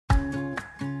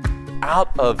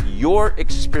out of your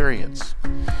experience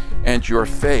and your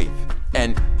faith,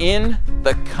 and in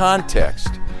the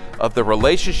context of the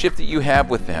relationship that you have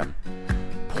with them,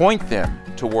 point them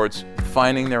towards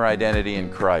finding their identity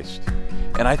in Christ.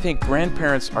 And I think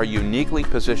grandparents are uniquely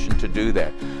positioned to do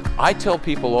that. I tell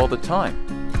people all the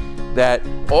time that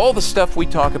all the stuff we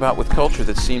talk about with culture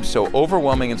that seems so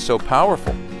overwhelming and so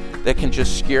powerful, that can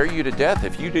just scare you to death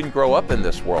if you didn't grow up in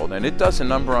this world, and it does a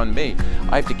number on me.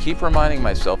 I have to keep reminding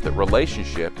myself that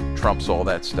relationship trumps all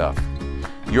that stuff.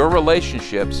 Your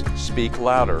relationships speak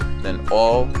louder than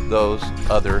all those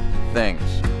other things.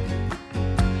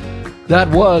 That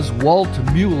was Walt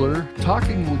Mueller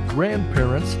talking with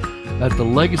grandparents at the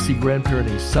Legacy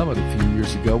Grandparenting Summit a few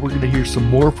years ago. We're going to hear some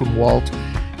more from Walt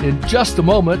in just a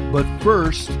moment, but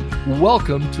first,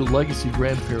 welcome to Legacy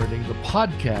Grandparenting, the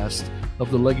podcast of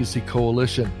the Legacy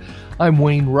Coalition. I'm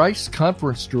Wayne Rice,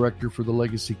 Conference Director for the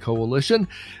Legacy Coalition,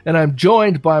 and I'm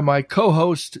joined by my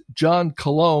co-host, John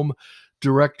Colomb,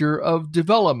 Director of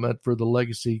Development for the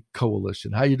Legacy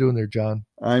Coalition. How you doing there, John?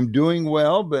 I'm doing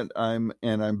well, but I'm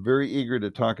very eager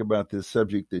to talk about this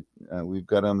subject that we've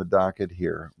got on the docket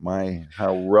here.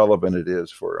 How relevant it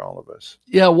is for all of us.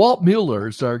 Yeah, Walt Mueller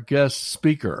is our guest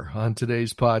speaker on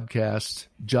today's podcast,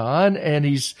 John, and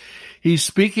he's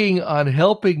speaking on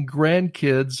helping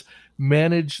grandkids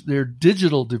manage their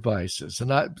digital devices.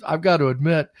 And I've got to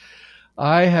admit,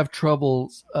 I have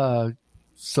trouble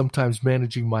sometimes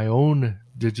managing my own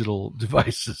digital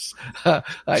devices.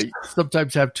 I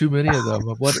sometimes have too many of them.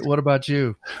 What about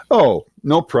you? Oh,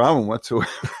 no problem whatsoever.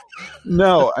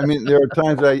 No, I mean, there are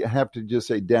times I have to just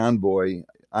say, down, boy,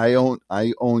 I own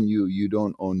you, you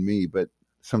don't own me. But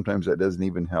sometimes that doesn't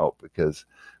even help, because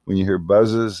when you hear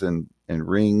buzzes and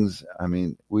rings, I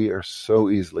mean, we are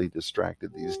so easily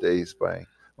distracted these days by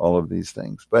all of these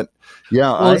things. But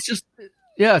yeah, well, it's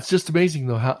just amazing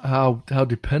though how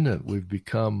dependent we've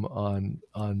become on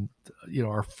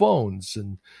our phones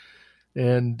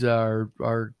and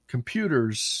our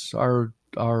computers, our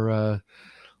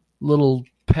little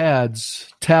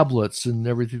pads, tablets, and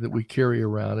everything that we carry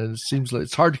around. And it seems like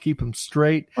it's hard to keep them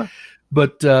straight,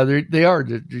 but they're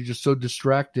just so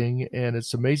distracting, and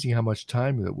it's amazing how much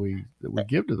time that we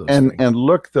give to those things. And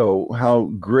look though how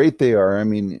great they are. I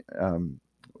mean,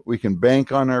 we can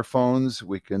bank on our phones.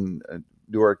 We can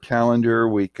do our calendar.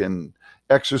 We can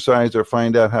exercise or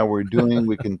find out how we're doing.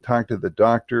 We can talk to the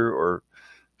doctor or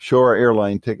show our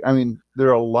airline ticket. I mean, there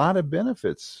are a lot of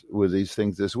benefits with these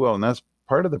things as well. And that's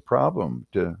part of the problem,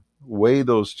 to weigh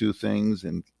those two things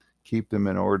and keep them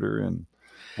in order and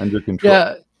under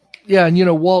control. Yeah.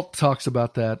 And, Walt talks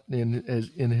about that in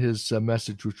his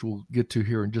message, which we'll get to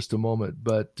here in just a moment.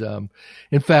 But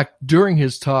in fact, during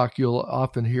his talk, you'll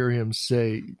often hear him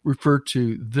refer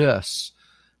to this.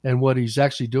 And what he's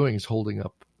actually doing is holding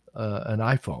up an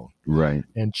iPhone, right,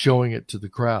 and showing it to the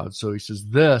crowd. So he says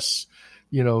this,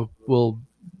 will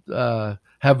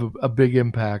have a big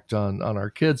impact on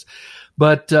our kids.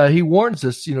 But he warns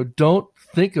us, don't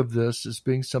think of this as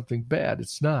being something bad.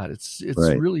 It's not. It's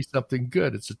right. Really something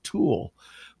good. It's a tool,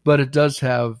 but it does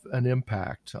have an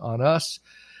impact on us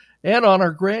and on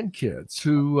our grandkids,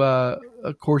 who,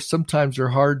 of course, sometimes are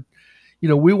hard.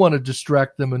 We want to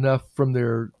distract them enough from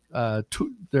their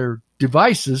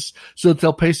devices so that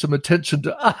they'll pay some attention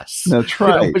to us. That's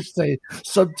right. Which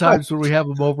sometimes when we have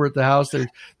them over at the house,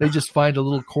 they just find a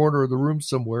little corner of the room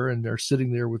somewhere and they're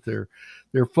sitting there with their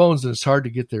phones, and it's hard to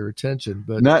get their attention.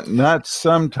 But not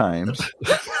sometimes.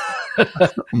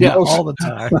 Yeah, all the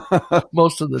time,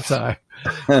 most of the time.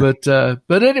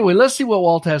 But anyway, let's see what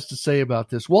Walt has to say about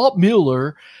this. Walt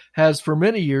Mueller has for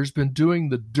many years been doing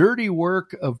the dirty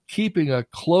work of keeping a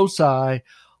close eye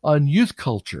on youth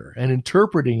culture and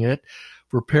interpreting it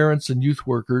for parents and youth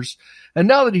workers. And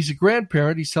now that he's a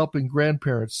grandparent, he's helping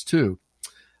grandparents too.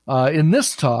 In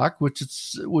this talk, which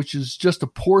is just a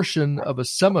portion of a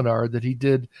seminar that he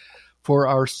did for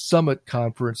our summit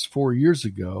conference 4 years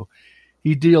ago,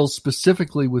 he deals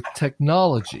specifically with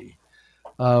technology,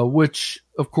 which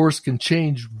of course can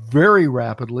change very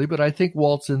rapidly. But I think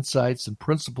Walt's insights and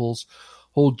principles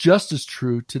hold just as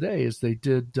true today as they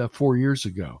did 4 years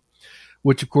ago.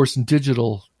 Which, of course, in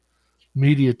digital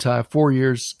media time, 4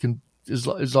 years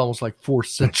is almost like 4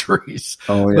 centuries.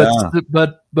 Oh yeah.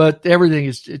 But everything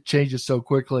it changes so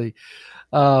quickly.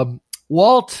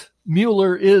 Walt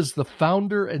Mueller is the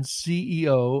founder and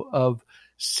CEO of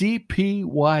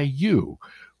CPYU,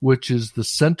 which is the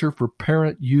Center for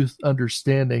Parent Youth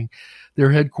Understanding. They're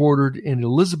headquartered in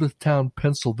Elizabethtown,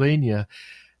 Pennsylvania,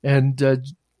 and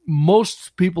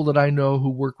most people that I know who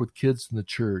work with kids in the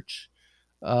church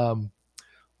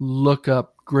look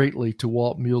up greatly to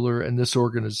Walt Mueller and this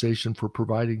organization for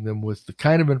providing them with the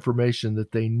kind of information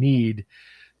that they need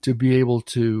to be able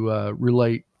to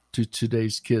relate to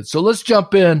today's kids. So let's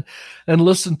jump in and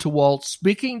listen to Walt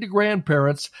speaking to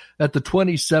grandparents at the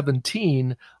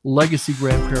 2017 Legacy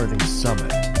Grandparenting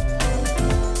Summit.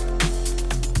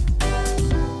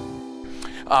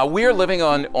 We are living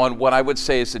on what I would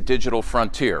say is a digital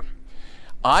frontier.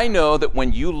 I know that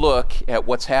when you look at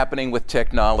what's happening with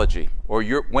technology, or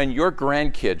when your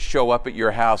grandkids show up at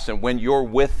your house and when you're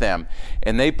with them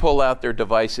and they pull out their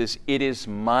devices, it is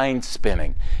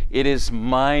mind-spinning. It is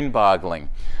mind-boggling.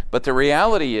 But the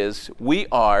reality is we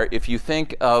are, if you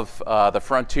think of the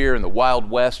frontier and the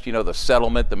Wild West, the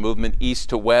settlement, the movement east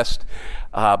to west,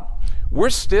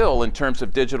 we're still, in terms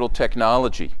of digital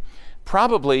technology,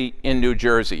 probably in New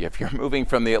Jersey. If you're moving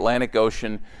from the Atlantic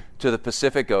Ocean to the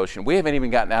Pacific Ocean, we haven't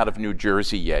even gotten out of New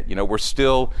Jersey yet. We're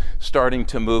still starting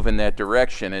to move in that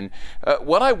direction. And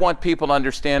what I want people to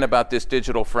understand about this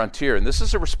digital frontier, and this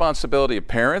is a responsibility of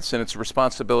parents and it's a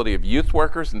responsibility of youth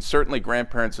workers and certainly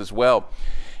grandparents as well,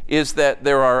 is that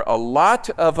there are a lot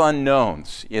of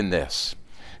unknowns in this.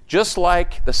 Just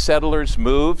like the settlers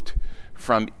moved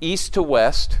from east to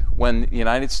west when the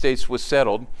United States was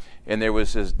settled, and there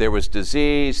was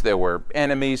disease, there were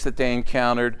enemies that they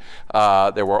encountered,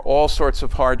 there were all sorts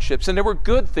of hardships, and there were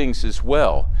good things as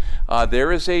well.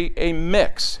 There is a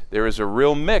mix. There is a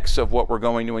real mix of what we're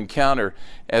going to encounter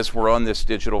as we're on this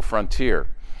digital frontier.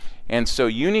 And so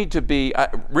you need to be, I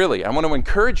want to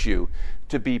encourage you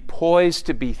to be poised,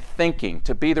 to be thinking,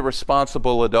 to be the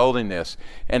responsible adult in this,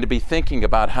 and to be thinking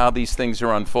about how these things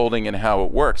are unfolding and how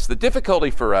it works. The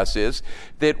difficulty for us is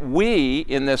that we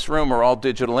in this room are all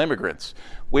digital immigrants.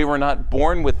 We were not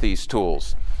born with these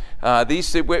tools.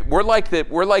 We're like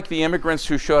the immigrants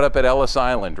who showed up at Ellis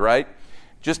Island, right?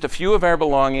 Just a few of our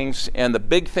belongings, and the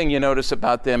big thing you notice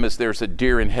about them is there's a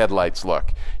deer in headlights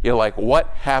look. You're like, what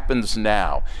happens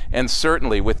now? And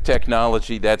certainly with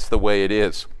technology, that's the way it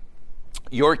is.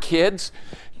 Your kids,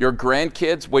 your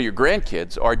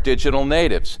grandkids are digital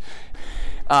natives.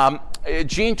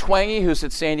 Jean Twenge, who's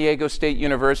at San Diego State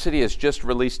University, has just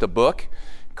released a book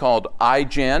called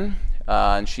iGen,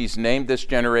 and she's named this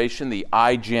generation the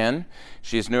iGen.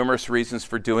 She has numerous reasons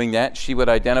for doing that. She would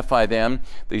identify them.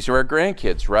 These are our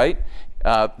grandkids, right?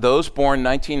 Those born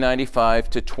 1995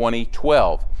 to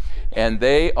 2012. And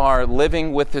they are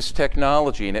living with this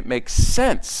technology, and it makes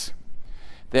sense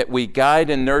that we guide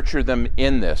and nurture them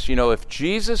in this. If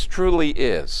Jesus truly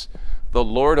is the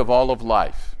Lord of all of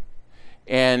life,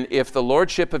 and if the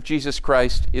Lordship of Jesus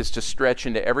Christ is to stretch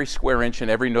into every square inch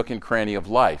and every nook and cranny of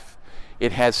life,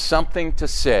 it has something to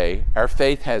say, our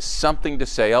faith has something to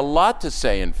say, a lot to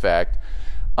say, in fact,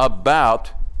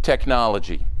 about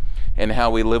technology and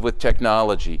how we live with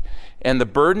technology. And the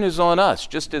burden is on us,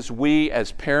 just as we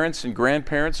as parents and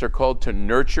grandparents are called to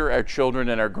nurture our children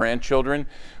and our grandchildren,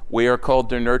 we are called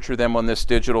to nurture them on this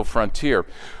digital frontier.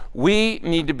 We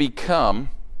need to become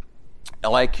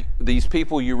like these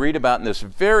people you read about in this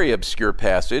very obscure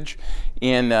passage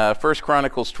in 1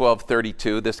 Chronicles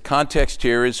 12:32. This context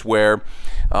here is where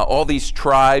all these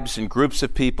tribes and groups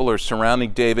of people are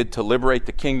surrounding David to liberate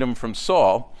the kingdom from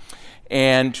Saul.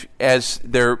 And as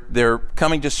they're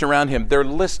coming to surround him, they're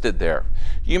listed there.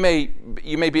 You may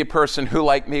be a person who,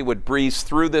 like me, would breeze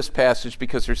through this passage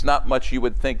because there's not much you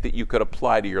would think that you could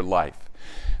apply to your life.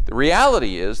 The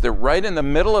reality is that right in the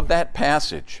middle of that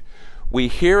passage, we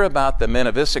hear about the men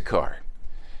of Issachar.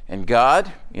 And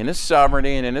God, in his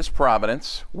sovereignty and in his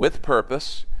providence, with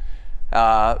purpose,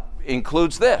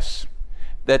 includes this,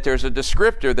 that there's a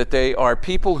descriptor that they are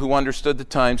people who understood the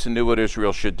times and knew what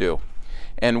Israel should do.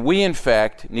 And we, in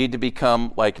fact, need to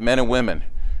become like men and women,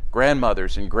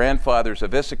 grandmothers and grandfathers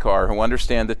of Issachar who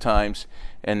understand the times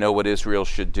and know what Israel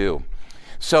should do.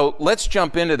 So let's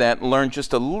jump into that and learn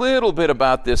just a little bit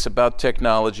about this, about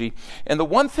technology. And the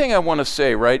one thing I want to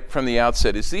say right from the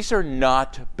outset is these are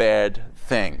not bad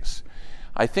things.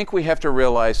 I think we have to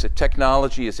realize that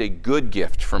technology is a good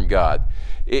gift from God.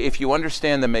 If you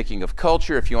understand the making of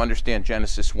culture, if you understand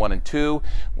Genesis 1 and 2,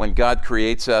 when God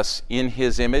creates us in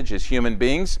his image as human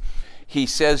beings, he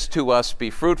says to us, be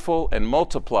fruitful and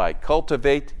multiply,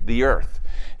 cultivate the earth.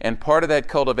 And part of that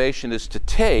cultivation is to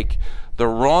take the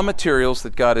raw materials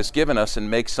that God has given us and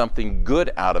make something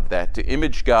good out of that, to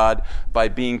image God by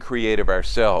being creative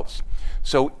ourselves.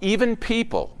 So even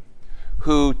people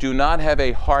who do not have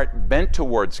a heart bent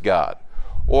towards God,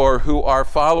 or who are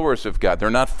followers of God,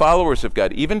 they're not followers of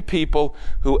God. Even people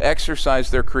who exercise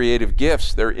their creative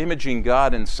gifts, they're imaging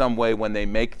God in some way when they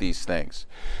make these things.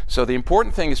 So the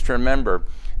important thing is to remember,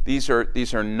 these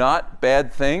are not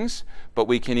bad things, but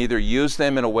we can either use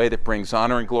them in a way that brings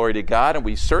honor and glory to God, and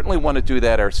we certainly want to do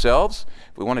that ourselves.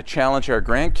 We want to challenge our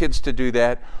grandkids to do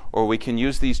that, or we can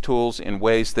use these tools in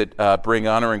ways that bring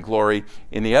honor and glory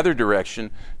in the other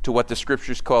direction to what the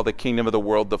Scriptures call the kingdom of the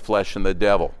world, the flesh, and the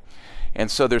devil. And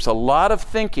so there's a lot of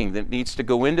thinking that needs to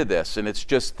go into this, and it's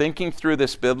just thinking through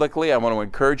this biblically. I want to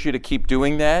encourage you to keep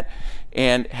doing that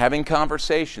and having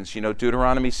conversations. You know,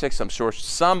 Deuteronomy 6, I'm sure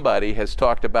somebody has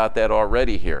talked about that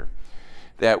already here,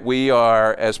 that we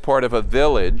are, as part of a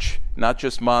village, not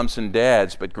just moms and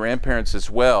dads, but grandparents as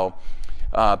well,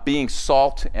 being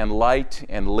salt and light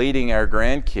and leading our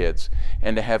grandkids,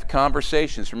 and to have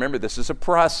conversations. Remember, this is a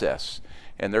process,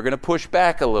 and they're going to push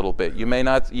back a little bit. You may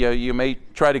not, you may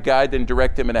try to guide them,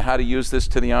 direct them into how to use this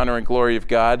to the honor and glory of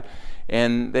God,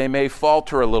 and they may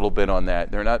falter a little bit on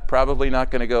that. They're probably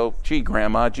not going to go, gee,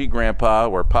 Grandma, gee, Grandpa,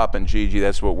 or Pop and Gigi,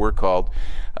 that's what we're called.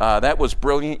 That was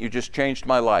brilliant. You just changed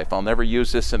my life. I'll never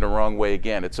use this in the wrong way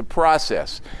again. It's a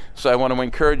process. So I want to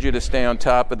encourage you to stay on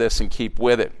top of this and keep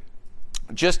with it.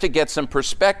 Just to get some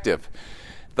perspective,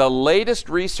 the latest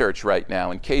research right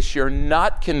now, in case you're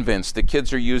not convinced that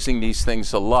kids are using these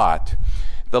things a lot,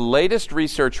 the latest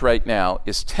research right now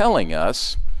is telling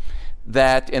us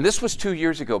that, and this was 2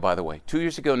 years ago, by the way, 2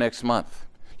 years ago next month,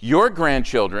 your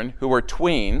grandchildren who are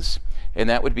tweens, and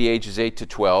that would be ages 8 to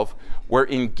 12, were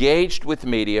engaged with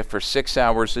media for 6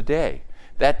 hours a day.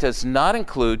 That does not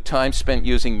include time spent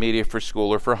using media for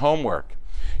school or for homework.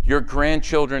 Your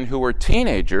grandchildren who are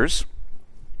teenagers,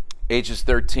 ages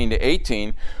 13 to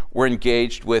 18, were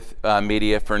engaged with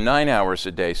media for 9 hours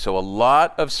a day. So a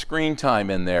lot of screen time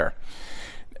in there.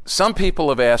 Some people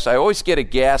have asked, I always get a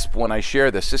gasp when I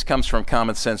share this. This comes from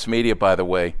Common Sense Media, by the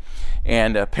way.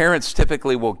 And parents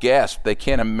typically will gasp. They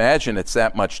can't imagine it's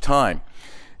that much time.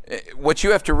 What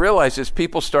you have to realize is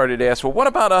people started to ask, well, what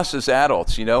about us as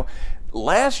adults? You know,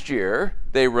 last year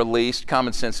they released,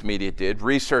 Common Sense Media did,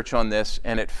 research on this,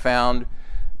 and it found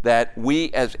that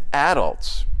we as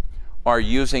adults are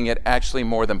using it actually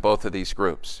more than both of these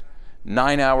groups.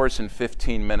 9 hours and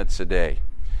 15 minutes a day.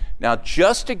 Now,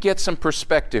 just to get some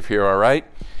perspective here, all right?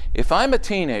 If I'm a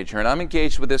teenager and I'm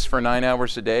engaged with this for 9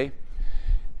 hours a day,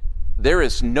 there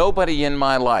is nobody in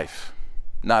my life,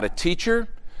 not a teacher,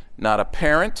 not a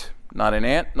parent, not an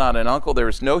aunt, not an uncle. There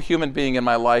is no human being in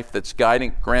my life that's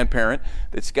guiding, grandparent,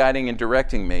 that's guiding and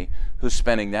directing me, who's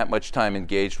spending that much time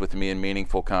engaged with me in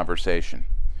meaningful conversation.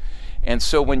 And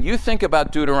so when you think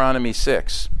about Deuteronomy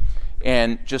 6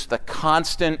 and just the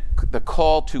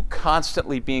call to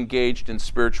constantly be engaged in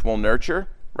spiritual nurture,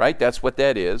 right? That's what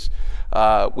that is.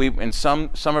 In some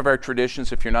of our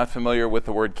traditions, if you're not familiar with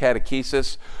the word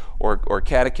catechesis or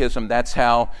catechism, that's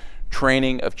how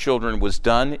training of children was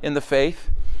done in the faith.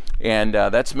 And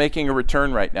that's making a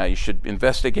return right now. You should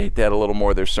investigate that a little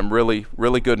more. There's some really,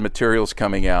 really good materials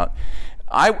coming out.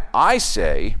 I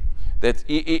say that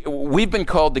we've been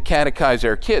called to catechize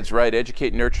our kids, right? Educate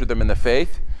and nurture them in the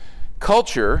faith.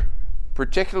 Culture,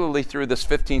 particularly through this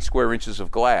 15 square inches of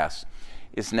glass,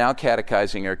 is now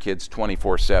catechizing our kids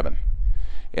 24/7.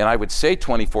 And I would say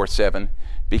 24/7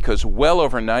 because well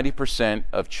over 90%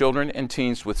 of children and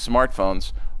teens with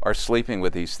smartphones are sleeping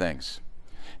with these things.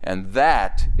 And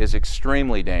that is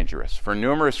extremely dangerous for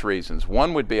numerous reasons.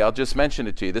 One would be, I'll just mention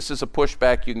it to you, this is a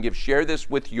pushback you can give. Share this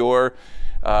with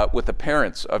with the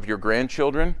parents of your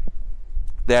grandchildren,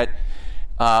 that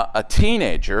a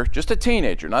teenager, just a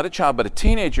teenager, not a child, but a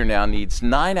teenager now needs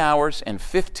 9 hours and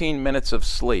 15 minutes of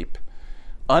sleep,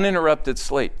 uninterrupted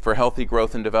sleep for healthy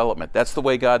growth and development. That's the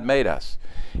way God made us.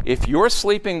 If you're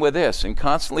sleeping with this and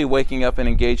constantly waking up and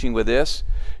engaging with this,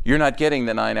 you're not getting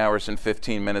the 9 hours and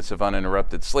 15 minutes of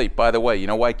uninterrupted sleep. By the way, you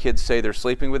know why kids say they're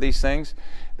sleeping with these things?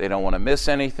 They don't want to miss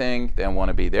anything. They don't want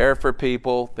to be there for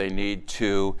people. They need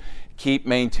to keep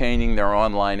maintaining their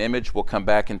online image. We'll come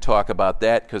back and talk about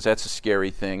that because that's a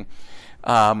scary thing.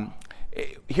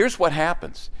 Here's what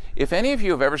happens. If any of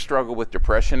you have ever struggled with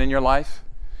depression in your life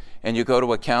and you go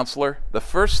to a counselor, the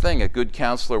first thing a good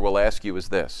counselor will ask you is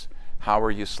this: how are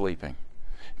you sleeping?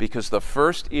 Because the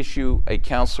first issue a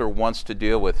counselor wants to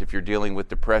deal with if you're dealing with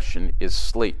depression is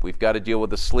sleep. We've got to deal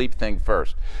with the sleep thing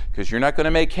first, because you're not going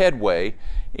to make headway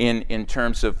in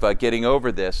terms of getting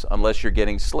over this unless you're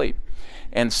getting sleep.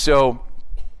 And so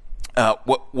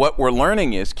what we're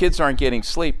learning is kids aren't getting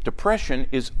sleep. Depression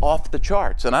is off the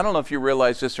charts. And I don't know if you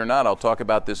realize this or not. I'll talk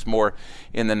about this more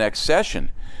in the next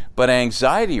session. But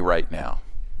anxiety right now.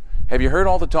 Have you heard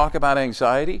all the talk about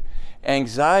anxiety?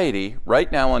 Anxiety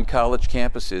right now on college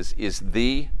campuses is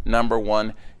the number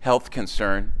one health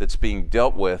concern that's being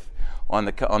dealt with on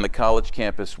the college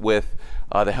campus with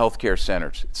the healthcare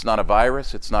centers. It's not a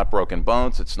virus, it's not broken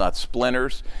bones, it's not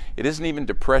splinters, it isn't even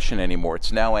depression anymore,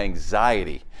 it's now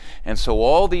anxiety. And so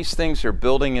all these things are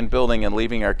building and building and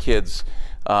leaving our kids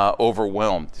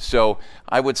overwhelmed. So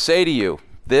I would say to you,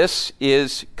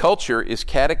 culture is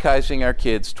catechizing our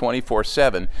kids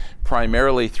 24/7,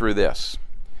 primarily through this.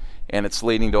 And it's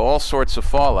leading to all sorts of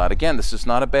fallout. Again, this is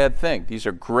not a bad thing. These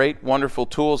are great, wonderful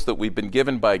tools that we've been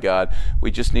given by God.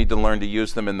 We just need to learn to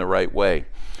use them in the right way.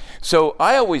 So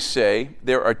I always say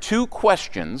there are two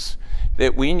questions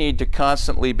that we need to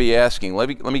constantly be asking. Let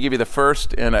me give you the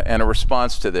first and a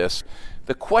response to this.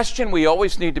 The question we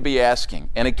always need to be asking,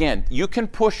 and again, you can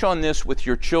push on this with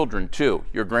your children too,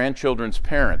 your grandchildren's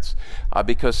parents,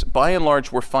 because by and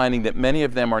large we're finding that many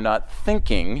of them are not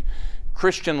thinking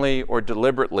Christianly or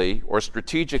deliberately or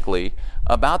strategically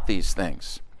about these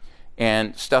things.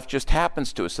 And stuff just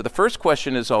happens to us. So the first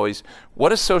question is always,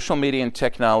 what is social media and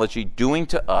technology doing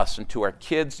to us and to our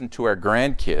kids and to our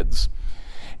grandkids?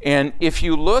 And if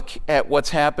you look at what's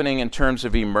happening in terms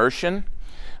of immersion,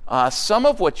 some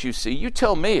of what you see, you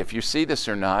tell me if you see this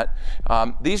or not.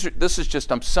 I'm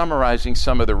summarizing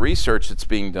some of the research that's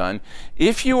being done.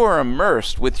 If you are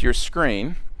immersed with your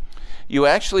screen, you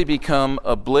actually become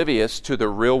oblivious to the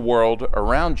real world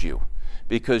around you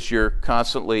because you're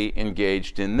constantly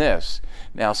engaged in this.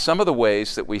 Now, some of the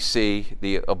ways that we see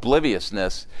the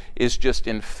obliviousness is just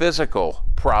in physical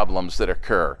problems that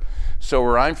occur. So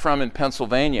where I'm from in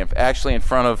Pennsylvania, actually in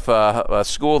front of a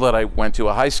school that I went to,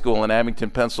 a high school in Abington,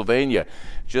 Pennsylvania,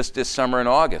 just this summer in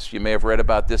August, you may have read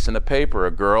about this in the paper.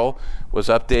 A girl was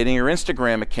updating her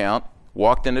Instagram account,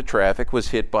 walked into traffic, was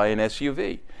hit by an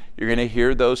SUV. You're going to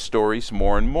hear those stories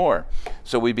more and more.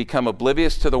 So we become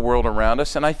oblivious to the world around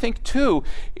us. And I think, too,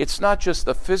 it's not just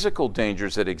the physical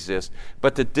dangers that exist,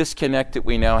 but the disconnect that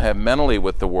we now have mentally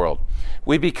with the world.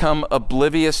 We become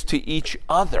oblivious to each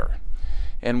other.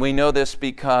 And we know this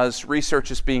because research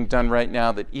is being done right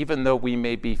now that even though we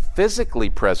may be physically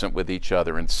present with each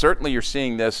other, and certainly you're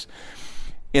seeing this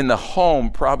in the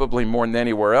home probably more than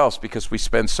anywhere else because we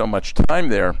spend so much time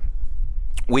there,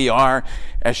 we are,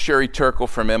 as Sherry Turkle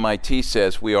from MIT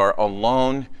says, we are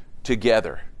alone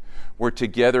together. We're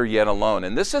together yet alone.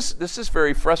 And this is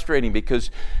very frustrating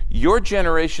because your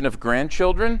generation of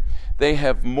grandchildren, they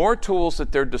have more tools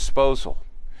at their disposal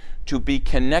to be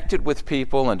connected with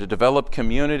people and to develop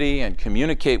community and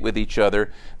communicate with each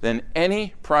other than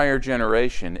any prior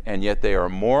generation, and yet they are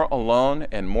more alone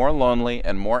and more lonely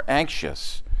and more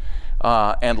anxious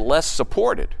and less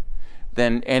supported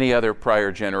than any other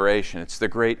prior generation. It's the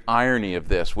great irony of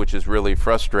this, which is really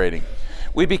frustrating.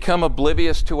 We become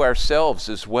oblivious to ourselves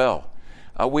as well.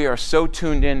 We are so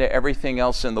tuned into everything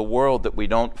else in the world that we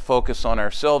don't focus on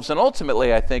ourselves. And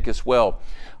ultimately, I think as well,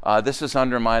 this is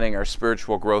undermining our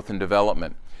spiritual growth and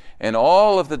development. And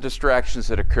all of the distractions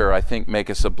that occur, I think, make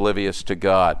us oblivious to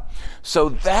God. So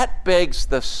that begs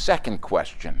the second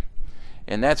question.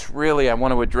 And that's really, I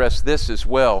want to address this as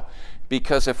well,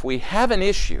 because if we have an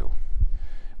issue,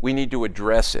 we need to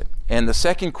address it. And the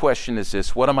second question is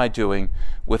this: what am I doing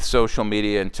with social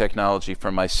media and technology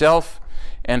for myself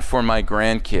and for my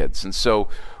grandkids? And so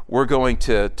we're going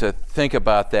to think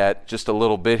about that just a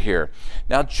little bit here.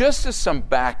 Now, just as some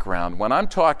background, when I'm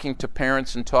talking to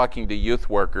parents and talking to youth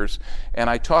workers, and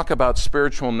I talk about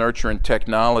spiritual nurture and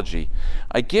technology,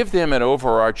 I give them an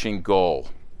overarching goal.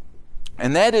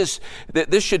 And that is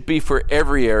that this should be for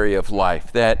every area of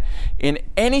life, that in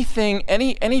anything,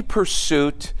 any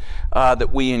pursuit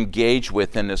that we engage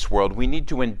with in this world, we need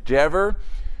to endeavor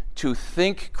to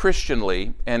think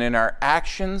Christianly, and in our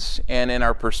actions and in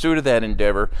our pursuit of that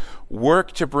endeavor,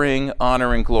 work to bring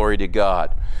honor and glory to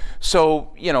God.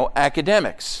 So,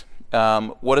 academics,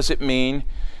 what does it mean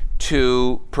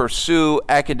to pursue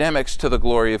academics to the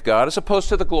glory of God as opposed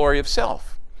to the glory of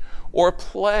self? Or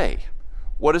play.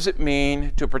 What does it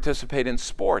mean to participate in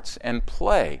sports and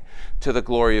play to the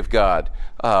glory of God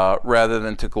rather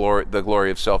than to the glory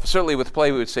of self? Certainly with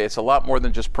play, we would say it's a lot more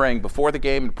than just praying before the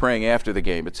game and praying after the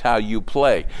game. It's how you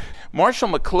play. Marshall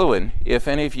McLuhan, if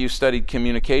any of you studied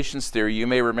communications theory, you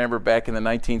may remember back in the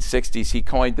 1960s, he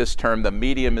coined this term, the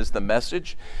medium is the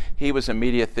message. He was a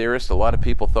media theorist. A lot of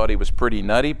people thought he was pretty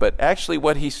nutty, but actually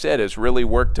what he said has really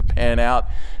worked to pan out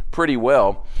pretty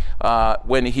well.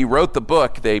 When he wrote the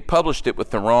book, they published it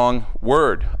with the wrong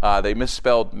word. They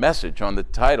misspelled message on the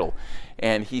title.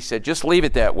 And he said, just leave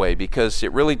it that way because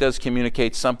it really does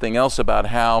communicate something else about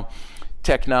how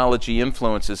technology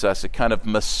influences us. It kind of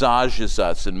massages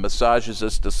us and massages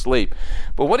us to sleep.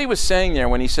 But what he was saying there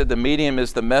when he said the medium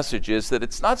is the message is that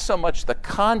it's not so much the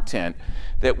content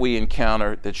that we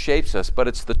encounter that shapes us, but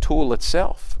it's the tool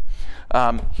itself.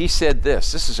 He said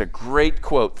this. This is a great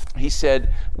quote. He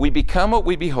said, "We become what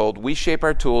we behold. We shape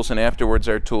our tools, and afterwards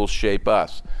our tools shape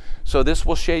us." So this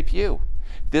will shape you.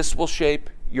 This will shape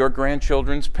your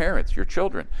grandchildren's parents, your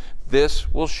children.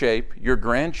 This will shape your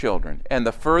grandchildren. And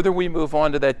the further we move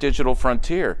on to that digital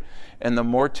frontier, and the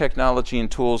more technology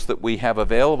and tools that we have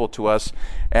available to us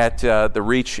at the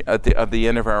reach of the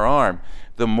end of our arm,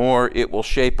 the more it will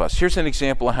shape us. Here's an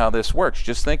example of how this works.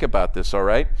 Just think about this, all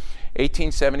right?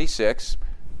 1876,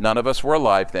 none of us were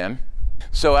alive then.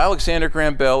 So Alexander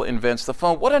Graham Bell invents the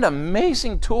phone. What an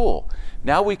amazing tool.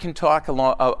 Now we can talk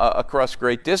across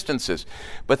great distances.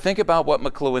 But think about what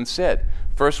McLuhan said.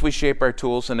 First we shape our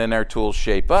tools, and then our tools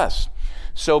shape us.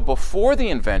 So before the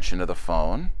invention of the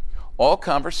phone, all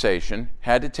conversation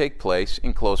had to take place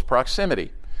in close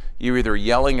proximity. You were either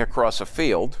yelling across a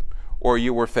field or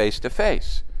you were face to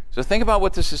face. So think about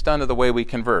what this has done to the way we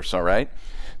converse, all right?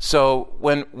 So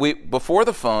before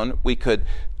the phone, we could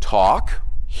talk,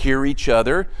 hear each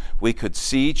other, we could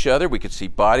see each other, we could see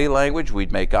body language,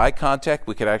 we'd make eye contact,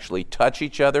 we could actually touch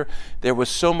each other. There was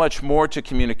so much more to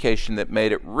communication that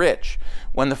made it rich.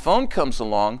 When the phone comes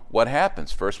along, what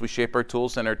happens? First we shape our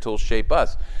tools, and our tools shape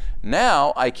us.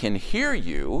 Now I can hear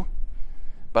you,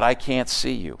 but I can't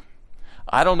see you.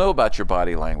 I don't know about your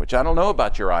body language. I don't know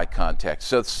about your eye contact.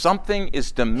 So something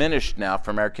is diminished now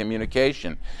from our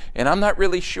communication. And I'm not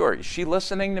really sure. Is she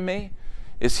listening to me?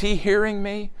 Is he hearing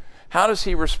me? How is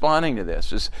he responding to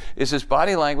this? Is his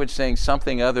body language saying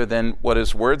something other than what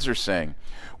his words are saying?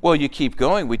 Well, you keep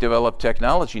going. We develop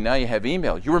technology. Now you have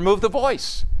email. You remove the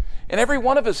voice. And every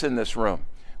one of us in this room,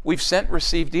 we've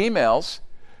received emails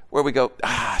where we go,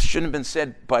 shouldn't have been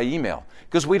said by email,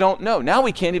 because we don't know. Now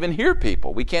we can't even hear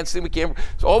people. We can't see,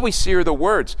 so all we see are the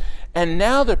words. And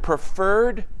now the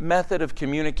preferred method of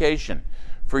communication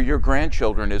for your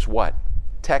grandchildren is what?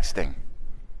 Texting.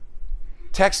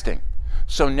 Texting.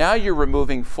 So now you're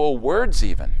removing full words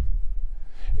even.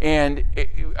 And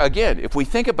again, if we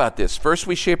think about this, first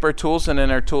we shape our tools, and then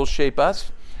our tools shape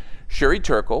us. Sherry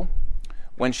Turkle,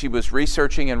 when she was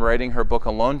researching and writing her book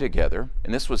Alone Together,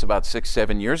 and this was about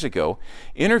 6-7 years ago,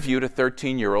 interviewed a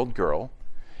 13-year-old girl,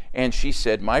 and she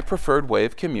said, my preferred way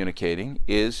of communicating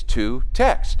is to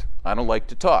text. I don't like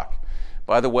to talk.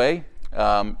 By the way,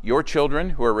 your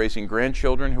children who are raising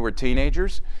grandchildren who are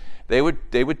teenagers, they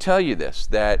would tell you this,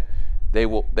 that they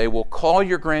will call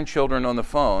your grandchildren on the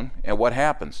phone, and what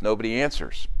happens? Nobody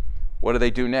answers. What do they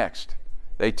do next?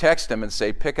 They text them and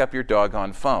say, pick up your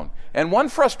doggone phone. And one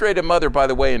frustrated mother, by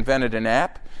the way, invented an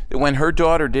app that when her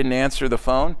daughter didn't answer the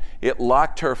phone, it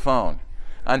locked her phone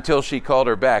until she called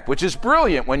her back, which is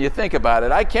brilliant when you think about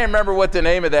it. I can't remember what the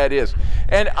name of that is.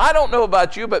 And I don't know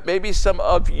about you, but maybe some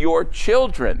of your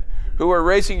children who are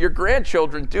raising your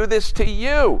grandchildren do this to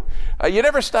you. You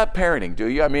never stop parenting, do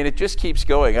you? I mean, it just keeps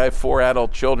going. I have 4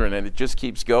 adult children, and it just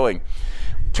keeps going.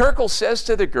 Turkle says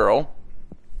to the girl,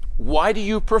 why do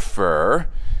you prefer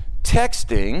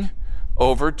texting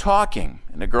over talking?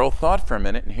 And the girl thought for a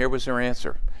minute, and here was her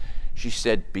answer. She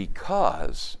said,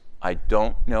 because I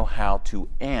don't know how to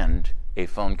end a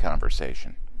phone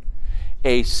conversation.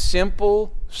 A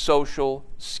simple social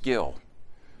skill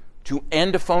to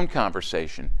end a phone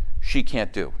conversation, she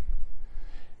can't do.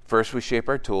 First we shape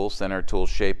our tools, then our tools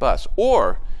shape us.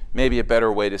 Or maybe a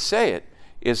better way to say it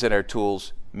is that our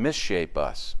tools misshape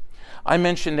us. I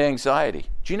mentioned anxiety.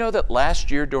 Do you know that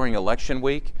last year during election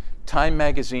week, Time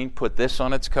magazine put this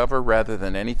on its cover rather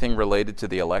than anything related to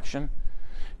the election?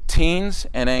 Teens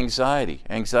and anxiety,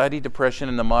 depression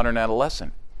in the modern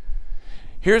adolescent.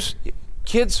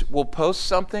 Kids will post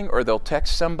something or they'll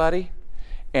text somebody,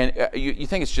 and you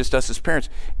think it's just us as parents,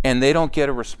 and they don't get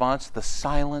a response. The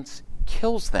silence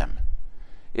kills them.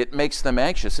 It makes them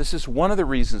anxious. This is one of the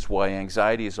reasons why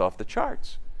anxiety is off the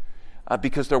charts.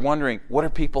 Because they're wondering, what are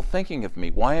people thinking of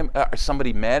me? Is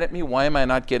somebody mad at me? Why am I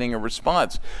not getting a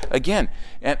response? Again,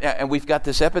 and we've got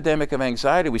this epidemic of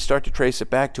anxiety. We start to trace it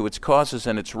back to its causes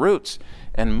and its roots.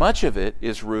 And much of it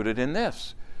is rooted in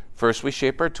this. First we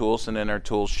shape our tools, and then our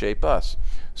tools shape us.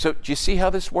 So do you see how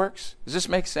this works? Does this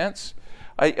make sense?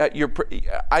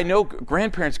 I know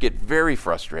grandparents get very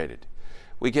frustrated.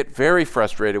 We get very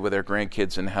frustrated with our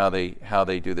grandkids and how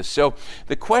they do this. So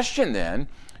the question then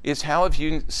is, how have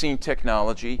you seen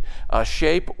technology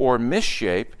shape or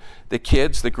misshape the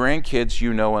grandkids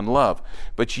you know and love?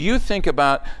 But you think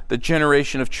about the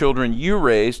generation of children you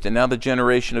raised, and now the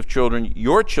generation of children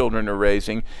your children are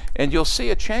raising, and you'll see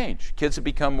a change. Kids have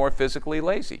become more physically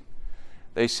lazy.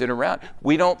 They sit around.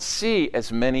 We don't see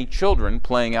as many children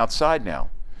playing outside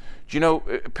now. Do you know,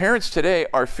 parents today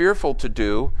are fearful to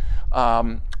do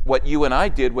what you and I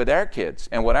did with our kids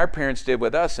and what our parents did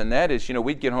with us, and that is,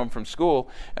 we'd get home from school,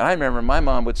 and I remember my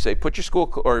mom would say, get your school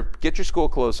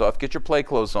clothes off, get your play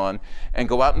clothes on, and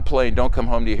go out and play, and don't come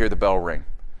home till you hear the bell ring.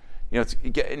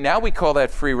 Now we call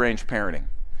that free-range parenting.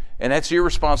 And that's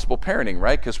irresponsible parenting,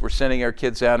 right? Because we're sending our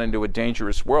kids out into a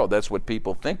dangerous world. That's what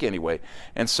people think anyway.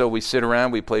 And so we sit around,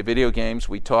 we play video games,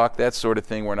 we talk, that sort of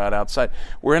thing. We're not outside.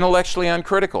 We're intellectually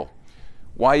uncritical.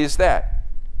 Why is that?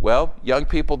 Well, young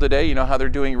people today, you know how they're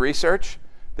doing research?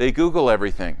 They Google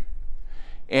everything.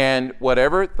 And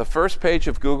whatever the first page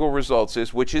of Google results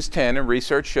is, which is 10, and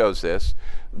research shows this,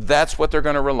 that's what they're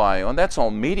going to rely on. That's all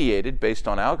mediated based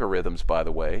on algorithms, by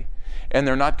the way. And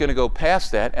they're not going to go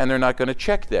past that, and they're not going to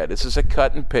check that. This is a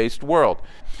cut and paste world.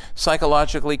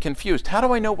 Psychologically confused. How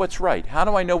do I know what's right? How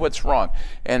do I know what's wrong?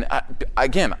 And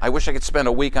I wish I could spend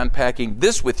a week unpacking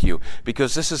this with you,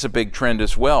 because this is a big trend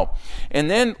as well. And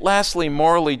then lastly,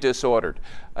 morally disordered.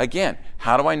 Again,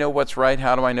 how do I know what's right?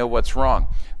 How do I know what's wrong?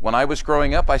 When I was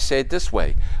growing up, I say it this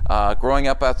way. Growing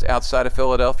up outside of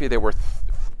Philadelphia, there were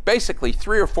basically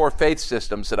 3 or 4 faith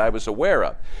systems that I was aware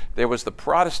of. There was the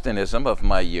Protestantism of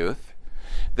my youth.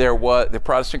 There was the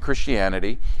Protestant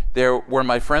Christianity. There were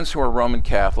my friends who were Roman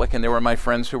Catholic, and there were my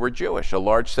friends who were Jewish. A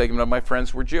large segment of my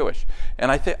friends were Jewish. And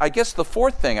I guess the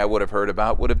fourth thing I would have heard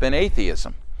about would have been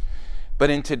atheism. But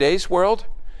in today's world,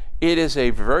 it is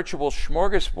a virtual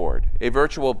smorgasbord, a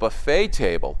virtual buffet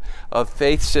table of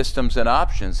faith systems and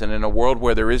options. And in a world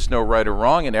where there is no right or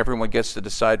wrong and everyone gets to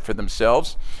decide for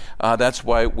themselves, that's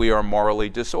why we are morally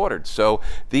disordered. So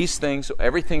these things,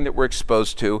 everything that we're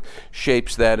exposed to,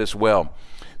 shapes that as well.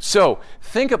 So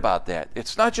think about that.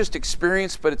 It's not just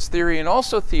experience, but it's theory and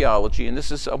also theology. And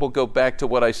this is, we'll go back to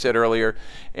what I said earlier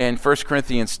in 1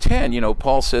 Corinthians 10.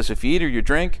 Paul says, if you eat or you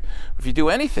drink, if you do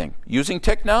anything, using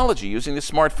technology, using the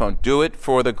smartphone, do it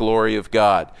for the glory of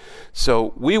God.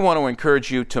 So we want to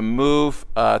encourage you to move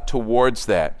towards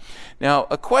that. Now,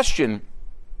 a question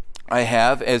I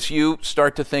have as you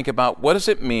start to think about what does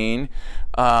it mean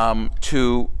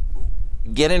to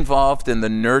get involved in the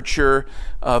nurture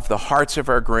of the hearts of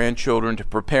our grandchildren, to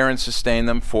prepare and sustain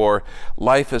them for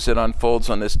life as it unfolds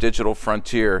on this digital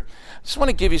frontier. I just want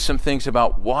to give you some things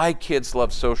about why kids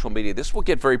love social media. This will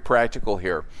get very practical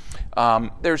here.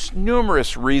 There's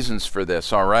numerous reasons for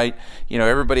this, all right?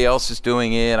 Everybody else is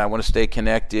doing it. I want to stay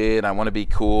connected. I want to be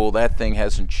cool. That thing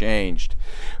hasn't changed.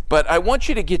 But I want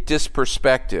you to get this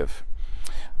perspective.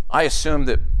 I assume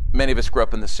that many of us grew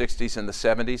up in the 60s and the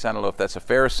 70s. I don't know if that's a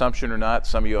fair assumption or not.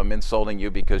 Some of you, I'm insulting you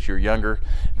because you're younger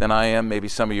than I am. Maybe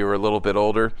some of you are a little bit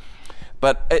older.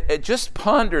 But just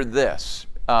ponder this.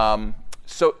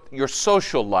 So your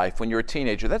social life when you're a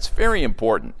teenager, that's very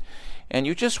important. And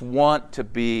you just want to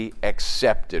be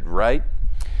accepted, right?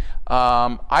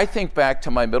 I think back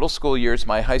to my middle school years,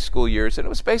 my high school years, and it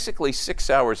was basically 6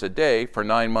 hours a day for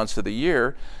 9 months of the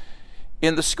year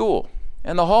in the school.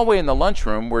 And the hallway and the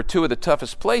lunchroom were 2 of the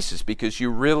toughest places because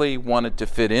you really wanted to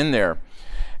fit in there.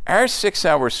 Our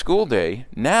 6-hour school day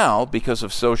now, because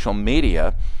of social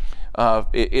media,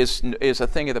 is a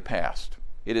thing of the past.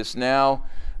 It is now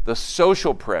the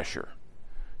social pressure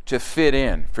to fit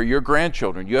in for your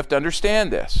grandchildren. You have to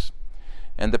understand this.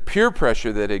 And the peer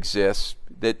pressure that exists,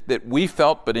 that we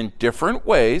felt but in different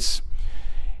ways,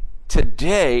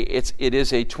 today it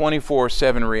is a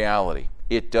 24/7 reality.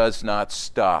 It does not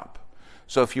stop.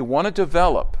 So if you want to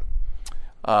develop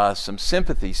some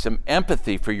sympathy, some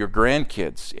empathy for your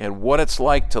grandkids and what it's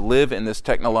like to live in this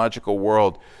technological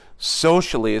world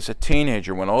socially as a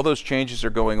teenager, when all those changes are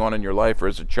going on in your life or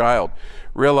as a child,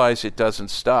 realize it doesn't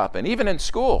stop. And even in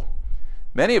school,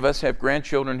 many of us have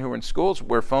grandchildren who are in schools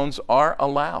where phones are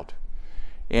allowed.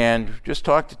 And just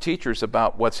talk to teachers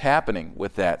about what's happening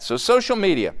with that. So social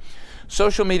media.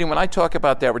 Social media, when I talk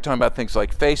about that, we're talking about things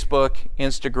like Facebook,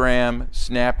 Instagram,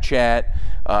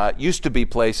 Snapchat. Used to be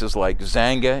places like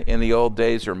Xanga in the old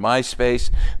days or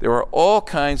MySpace. There are all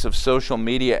kinds of social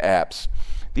media apps.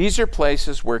 These are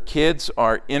places where kids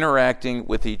are interacting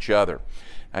with each other.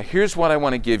 Now, here's what I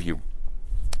want to give you.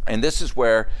 And this is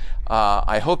where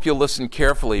I hope you'll listen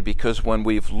carefully, because when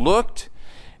we've looked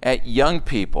at young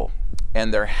people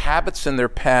and their habits and their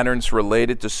patterns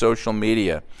related to social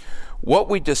media, what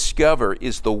we discover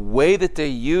is the way that they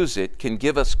use it can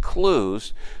give us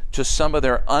clues to some of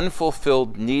their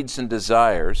unfulfilled needs and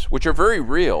desires, which are very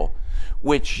real,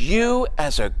 which you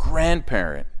as a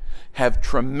grandparent have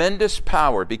tremendous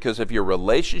power because of your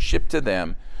relationship to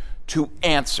them to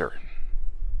answer.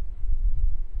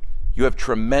 You have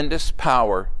tremendous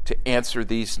power to answer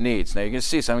these needs. Now you're going to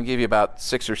see, so I'm going to give you about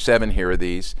 6 or 7 here of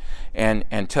these and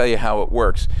tell you how it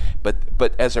works.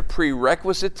 But as a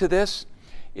prerequisite to this,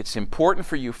 it's important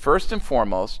for you, first and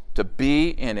foremost, to be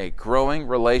in a growing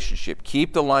relationship.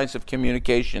 Keep the lines of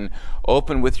communication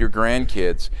open with your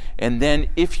grandkids. And then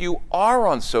if you are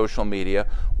on social media,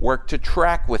 work to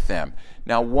track with them.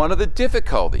 Now, one of the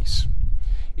difficulties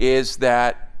is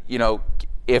that,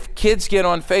 if kids get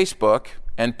on Facebook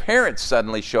and parents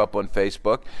suddenly show up on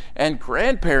Facebook and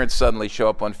grandparents suddenly show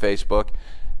up on Facebook,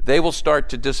 they will start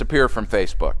to disappear from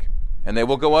Facebook. And they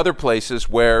will go other places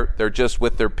where they're just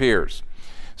with their peers.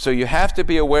 So you have to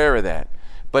be aware of that.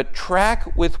 But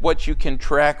track with what you can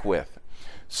track with.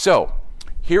 So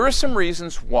here are some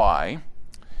reasons why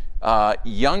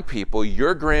young people,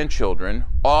 your grandchildren,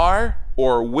 are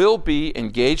or will be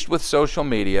engaged with social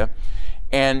media,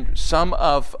 and some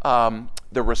of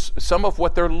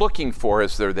what they're looking for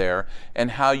as they're there,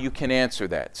 and how you can answer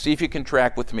that. See if you can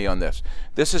track with me on this.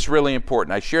 This is really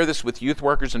important. I share this with youth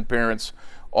workers and parents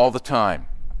all the time.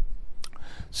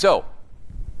 So,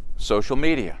 social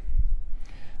media.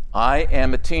 I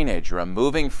am a teenager. I'm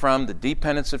moving from the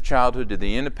dependence of childhood to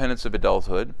the independence of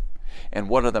adulthood. And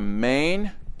one of the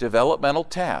main developmental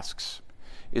tasks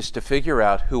is to figure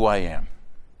out who I am.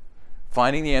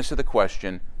 Finding the answer to the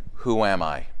question, who am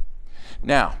I?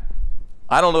 Now,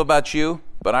 I don't know about you,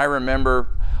 but I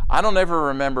don't ever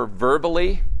remember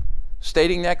verbally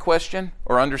stating that question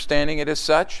or understanding it as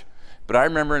such, but I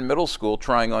remember in middle school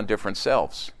trying on different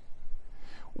selves.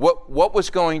 What was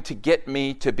going to get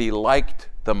me to be liked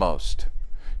the most,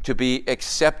 to be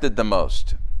accepted the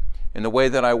most in the way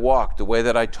that I walked, the way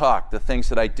that I talked, the things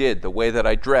that I did, the way that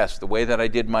I dressed, the way that I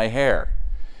did my hair.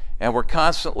 And we're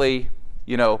constantly,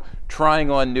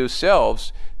 trying on new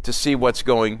selves to see what's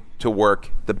going to work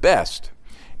the best.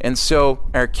 And so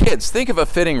our kids, think of a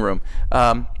fitting room.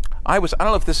 I don't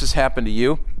know if this has happened to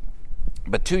you,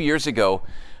 but 2 years ago,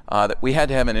 that we had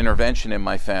to have an intervention in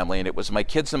my family, and it was my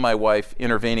kids and my wife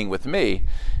intervening with me,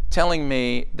 telling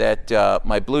me that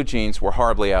my blue jeans were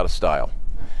horribly out of style.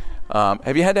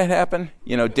 Have you had that happen?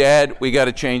 Dad, we got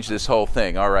to change this whole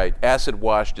thing. All right, acid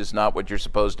washed is not what you're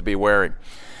supposed to be wearing.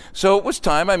 So it was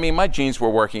time. My jeans were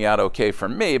working out okay for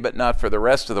me, but not for the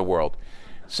rest of the world.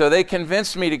 So they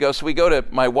convinced me to go. So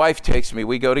my wife takes me,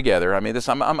 we go together.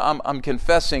 I'm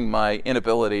confessing my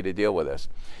inability to deal with this.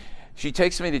 She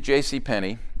takes me to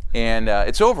JCPenney. And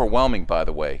it's overwhelming, by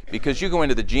the way, because you go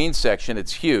into the jeans section,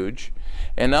 it's huge.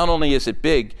 And not only is it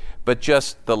big, but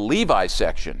just the Levi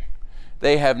section.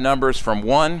 They have numbers from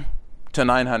 1 to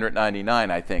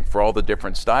 999, I think, for all the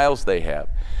different styles they have.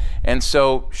 And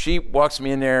so she walks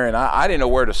me in there, and I didn't know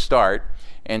where to start.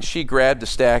 And she grabbed a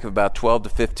stack of about 12 to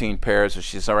 15 pairs, and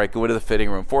she says, all right, go into the fitting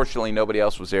room. Fortunately, nobody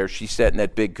else was there. She sat in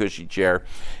that big cushy chair,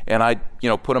 and I,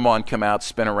 put them on, come out,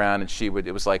 spin around, and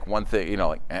it was like one thing,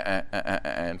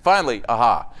 and finally,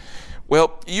 aha.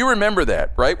 Well, you remember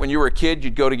that, right? When you were a kid,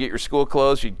 you'd go to get your school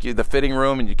clothes, you'd get the fitting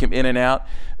room, and you'd come in and out.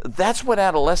 That's what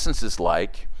adolescence is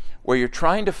like, where you're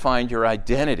trying to find your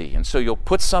identity. And so you'll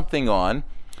put something on,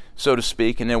 so to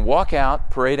speak, and then walk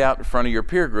out, parade out in front of your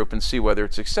peer group and see whether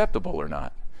it's acceptable or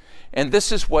not. And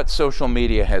this is what social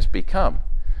media has become.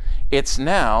 It's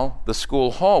now the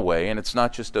school hallway, and it's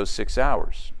not just those 6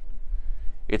 hours.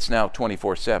 It's now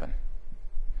 24/7.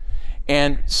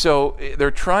 And so they're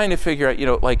trying to figure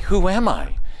out, who am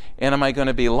I? And am I going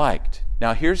to be liked?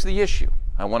 Now, here's the issue.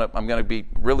 I'm going to be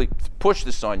really push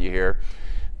this on you here,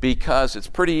 because it's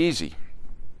pretty easy.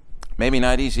 Maybe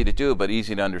not easy to do, but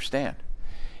easy to understand.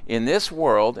 In this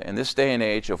world, in this day and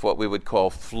age of what we would call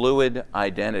fluid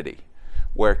identity,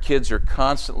 where kids are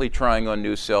constantly trying on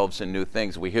new selves and new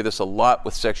things, we hear this a lot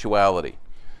with sexuality.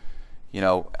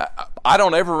 I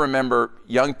don't ever remember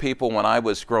young people when I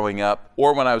was growing up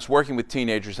or when I was working with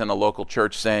teenagers in a local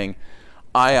church saying,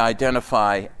 I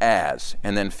identify as,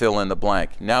 and then fill in the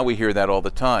blank. Now we hear that all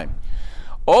the time.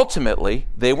 Ultimately,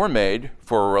 they were made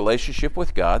for a relationship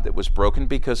with God that was broken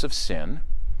because of sin.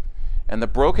 And the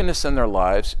brokenness in their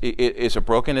lives is a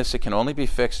brokenness that can only be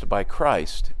fixed by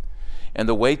Christ. And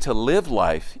the way to live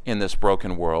life in this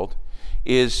broken world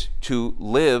is to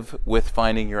live with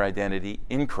finding your identity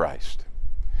in Christ.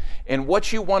 And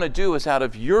what you want to do is, out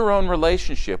of your own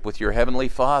relationship with your Heavenly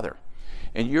Father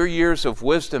and your years of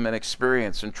wisdom and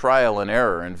experience and trial and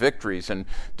error and victories and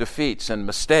defeats and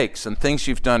mistakes and things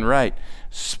you've done right,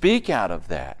 speak out of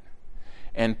that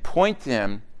and point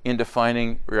them into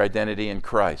finding your identity in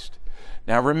Christ.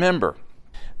 Now remember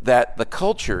that the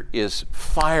culture is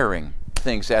firing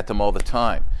things at them all the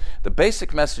time. The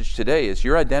basic message today is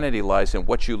your identity lies in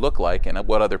what you look like and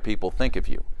what other people think of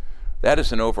you. That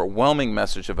is an overwhelming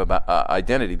message of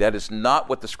identity. That is not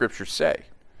what the Scriptures say.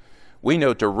 We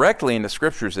know directly in the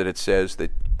Scriptures that it says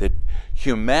that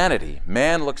humanity,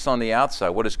 man looks on the outside.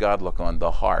 What does God look on? The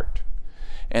heart.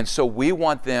 And so we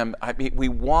want them, we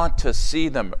want to see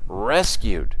them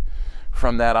rescued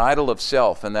from that idol of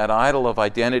self and that idol of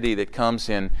identity that comes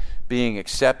in being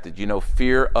accepted,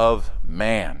 fear of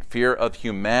man, fear of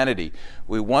humanity.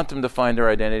 We want them to find their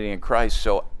identity in Christ.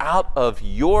 So out of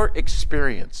your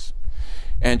experience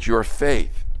and your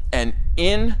faith, and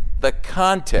in the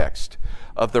context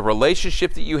of the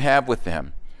relationship that you have with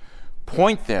them,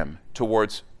 point them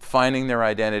towards finding their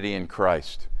identity in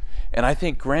Christ. And I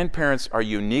think grandparents are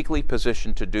uniquely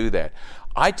positioned to do that.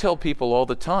 I tell people all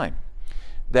the time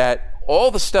that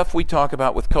all the stuff we talk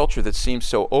about with culture that seems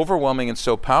so overwhelming and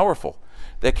so powerful,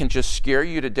 that can just scare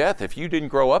you to death if you didn't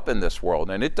grow up in this world,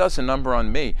 and it does a number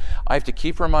on me, I have to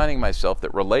keep reminding myself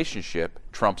that relationship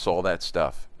trumps all that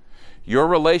stuff. Your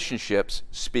relationships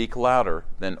speak louder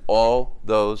than all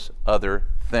those other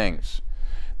things.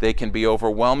 They can be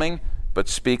overwhelming, but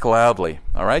speak loudly.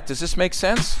 All right? Does this make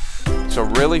sense? So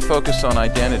really focus on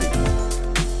identity.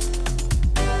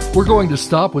 We're going to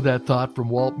stop with that thought from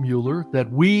Walt Mueller, that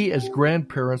we as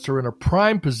grandparents are in a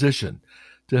prime position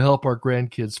to help our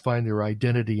grandkids find their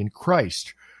identity in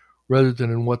Christ rather than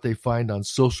in what they find on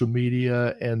social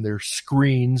media and their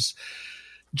screens.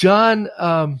 John,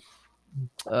 how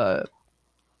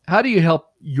do you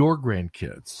help your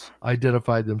grandkids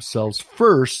identify themselves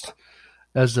first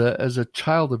as a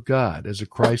child of God, as a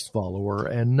Christ follower,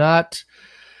 and not,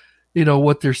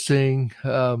 what they're seeing,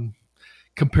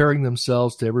 comparing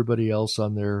themselves to everybody else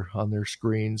on their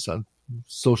screens, on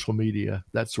social media,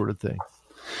 that sort of thing?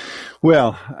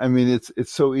 Well,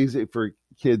 it's so easy for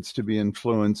kids to be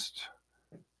influenced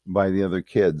by the other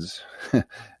kids,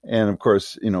 and of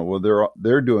course,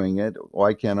 they're doing it.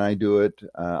 Why can't I do it?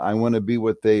 I want to be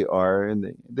what they are,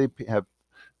 and they have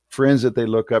friends that they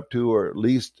look up to, or at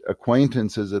least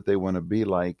acquaintances that they want to be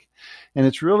like. And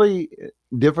it's really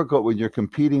difficult when you're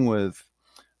competing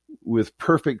with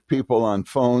perfect people on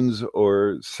phones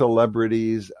or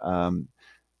celebrities.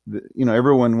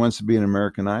 Everyone wants to be an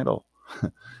American Idol.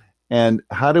 And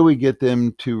how do we get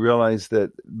them to realize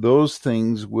that those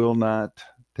things will not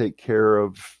take care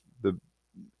of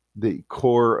the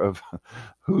core of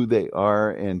who they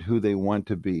are and who they want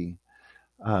to be?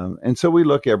 And so we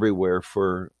look everywhere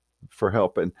for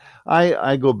help. And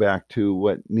I go back to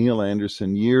what Neil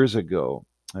Anderson years ago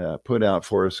put out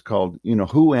for us called,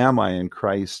 Who Am I in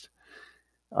Christ?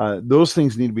 Those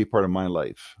things need to be part of my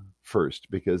life first,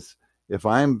 because if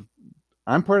I'm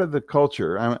part of the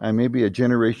culture, I may be a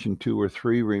generation 2 or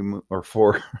 3 or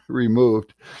 4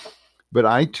 removed, but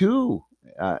I too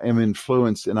am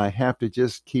influenced, and I have to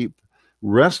just keep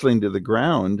wrestling to the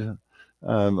ground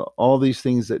all these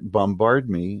things that bombard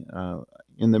me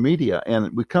in the media.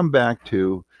 And we come back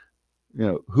to,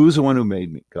 who's the one who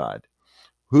made me? God.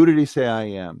 Who did he say I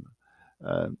am?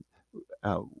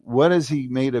 What has he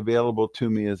made available to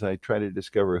me as I try to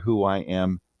discover who I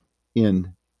am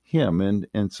in him?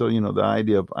 And so, the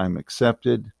idea of I'm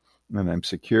accepted and I'm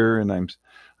secure and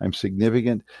I'm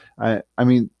significant.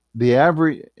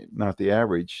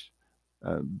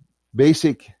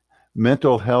 Basic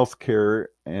mental health care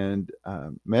and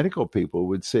medical people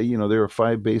would say, there are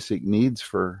 5 basic needs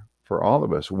for all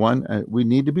of us. One, we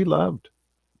need to be loved.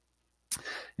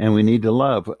 And we need to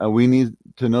love. We need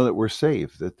to know that we're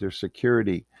safe, that there's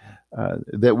security,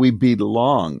 that we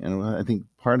belong. And I think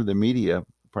part of the media,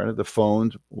 part of the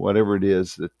phones, whatever it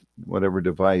is, whatever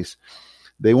device,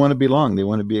 they want to belong. They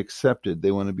want to be accepted.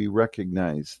 They want to be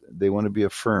recognized. They want to be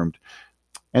affirmed.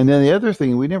 And then the other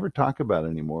thing we never talk about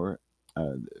anymore,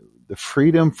 the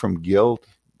freedom from guilt,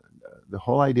 the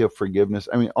whole idea of forgiveness.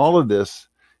 All of this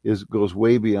goes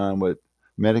way beyond what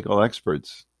mental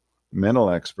experts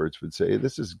would say.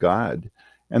 This is God.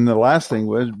 And the last thing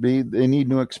would be they need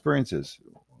new experiences.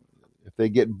 If they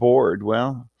get bored,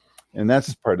 and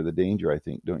that's part of the danger, I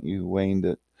think, don't you, Wayne,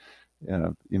 that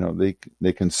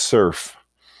they can surf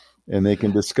and they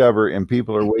can discover, and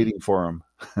people are waiting for them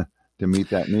to meet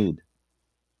that need.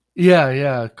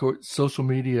 Yeah. Social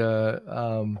media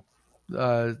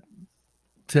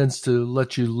tends to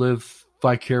let you live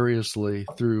vicariously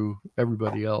through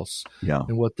everybody else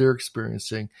and what they're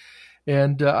experiencing.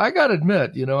 And I got to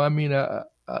admit,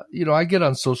 I get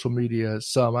on social media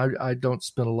some. I don't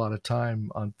spend a lot of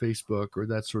time on Facebook or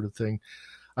that sort of thing.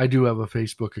 I do have a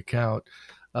Facebook account.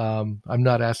 I'm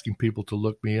not asking people to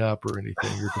look me up or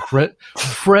anything, or to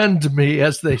friend me,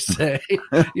 as they say,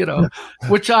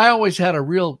 which I always had a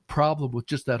real problem with,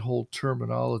 just that whole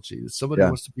terminology. Somebody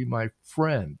wants to be my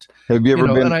friend. Have you ever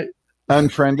been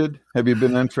unfriended? Have you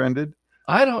been unfriended?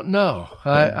 I don't know.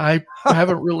 I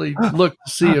haven't really looked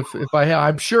to see if I have.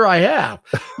 I'm sure I have,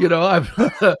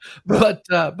 but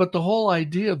the whole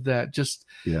idea of that, just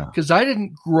because I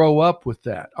didn't grow up with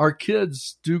that. Our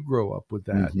kids do grow up with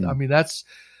that. Mm-hmm. I mean, that's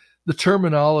the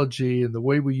terminology and the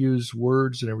way we use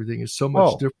words and everything is so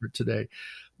much different today.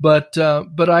 But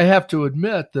I have to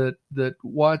admit that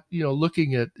what,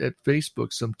 looking at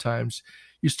Facebook sometimes,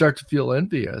 you start to feel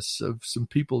envious of some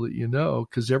people that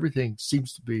because everything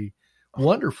seems to be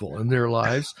wonderful in their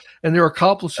lives, and they're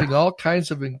accomplishing all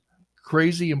kinds of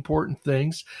crazy important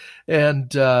things,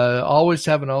 and always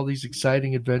having all these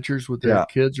exciting adventures with their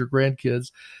kids or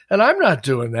grandkids. And I'm not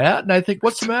doing that. And I think,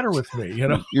 what's the matter with me?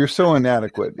 You're so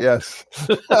inadequate. Yes.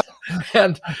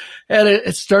 and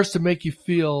it starts to make you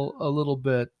feel a little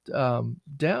bit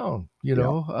down. You get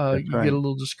a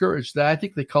little discouraged. I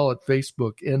think they call it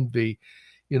Facebook envy.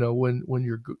 When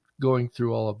you're going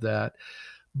through all of that.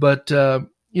 But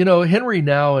Henry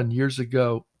Nouwen years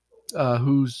ago,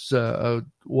 who's a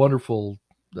wonderful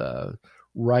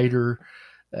writer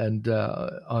and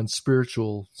on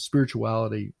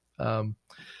spirituality,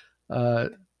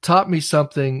 taught me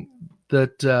something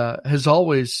that has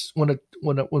always,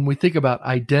 when we think about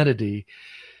identity,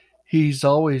 he's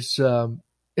always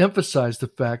emphasized the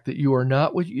fact that you are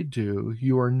not what you do,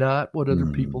 you are not what other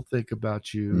people think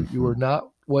about you, you are not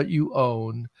what you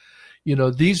own.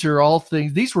 These are all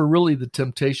things. These were really the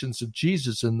temptations of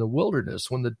Jesus in the wilderness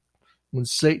when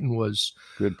Satan was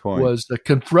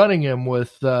confronting him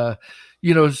with, throw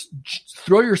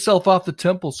yourself off the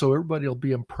temple so everybody will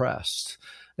be impressed.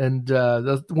 And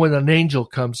when an angel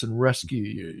comes and rescue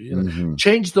you,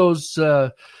 change those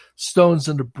stones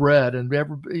into bread, and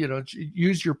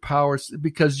use your powers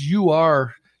because you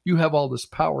have all this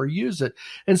power, use it,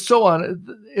 and so on.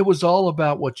 It was all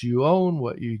about what you own,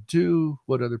 what you do,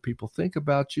 what other people think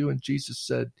about you. And Jesus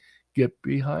said, "Get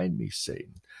behind me,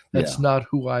 Satan. That's not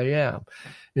who I am."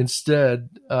 Instead,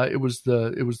 it was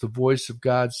the voice of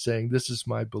God saying, "This is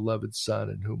my beloved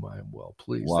Son, in whom I am well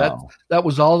pleased." Wow. That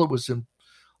was all that was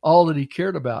all that he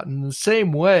cared about. And in the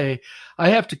same way, I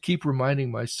have to keep reminding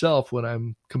myself when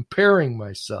I'm comparing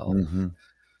myself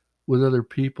with other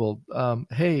people,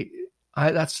 hey,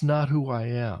 that's not who I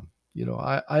am.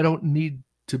 I don't need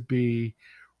to be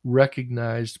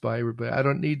recognized by everybody. I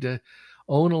don't need to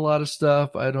own a lot of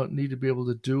stuff. I don't need to be able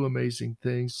to do amazing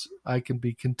things. I can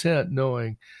be content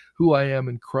knowing who I am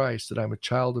in Christ, that I'm a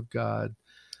child of God,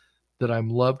 that I'm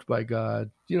loved by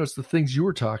God. It's the things you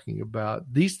were talking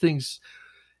about. These things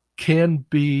can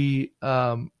be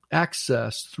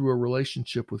accessed through a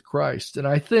relationship with Christ. And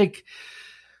I think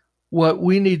what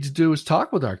we need to do is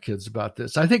talk with our kids about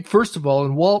this. I think, first of all,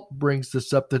 and Walt brings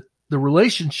this up, that the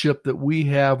relationship that we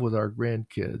have with our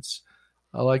grandkids,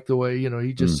 I like the way,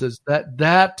 he just says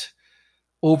that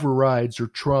overrides or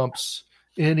trumps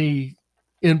any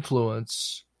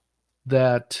influence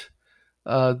that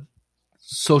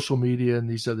social media and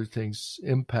these other things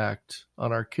impact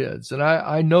on our kids. And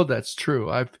I know that's true.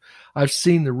 I've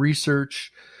seen the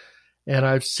research, and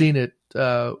I've seen it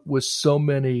with so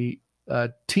many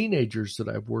teenagers that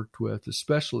I've worked with,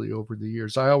 especially over the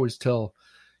years. I always tell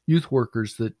youth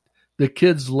workers that the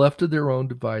kids left to their own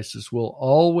devices will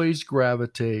always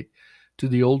gravitate to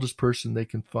the oldest person they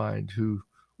can find who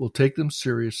will take them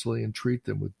seriously and treat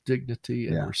them with dignity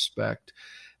and respect.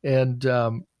 And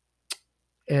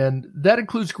that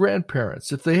includes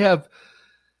grandparents. If they have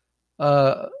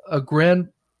a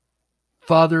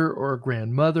grandfather or a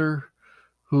grandmother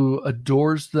who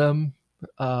adores them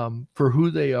for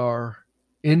who they are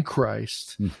in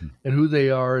Christ and who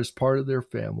they are as part of their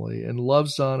family, and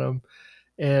loves on them,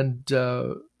 and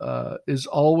is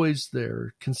always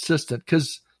there, consistent.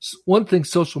 Because one thing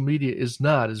social media is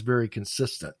very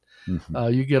consistent.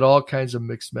 You get all kinds of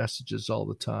mixed messages all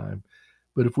the time.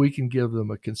 But if we can give them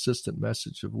a consistent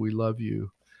message of, we love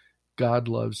you, God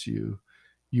loves you,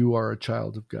 you are a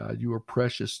child of God, you are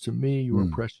precious to me, you are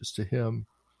precious to him.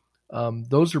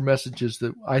 Those are messages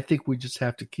that I think we just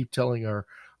have to keep telling our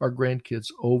grandkids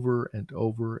over and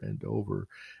over and over.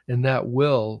 And that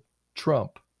will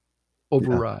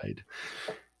override.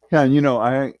 Yeah,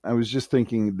 and I was just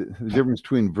thinking the difference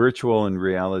between virtual and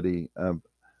reality,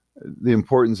 the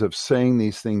importance of saying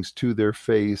these things to their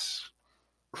face,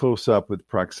 close up with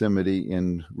proximity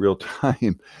in real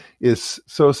time, is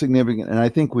so significant. And I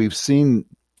think we've seen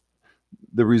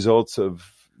the results of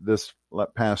this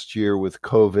past year with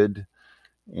COVID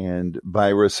and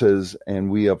viruses,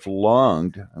 and we have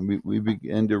longed, and we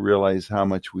begin to realize how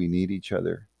much we need each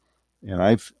other. And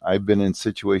I've been in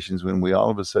situations when we all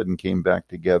of a sudden came back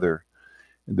together,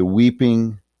 the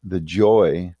weeping, the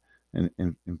joy, and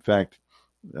in fact,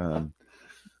 and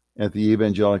at the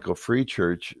Evangelical Free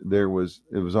Church, it was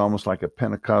almost like a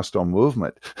Pentecostal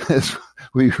movement as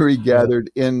we regathered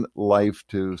in life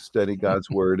to study God's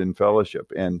Word and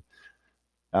fellowship. And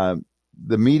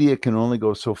the media can only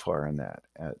go so far in that.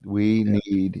 We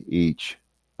need each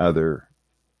other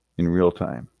in real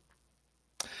time.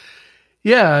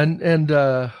 Yeah, and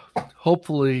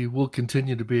hopefully we'll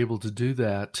continue to be able to do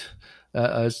that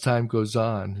as time goes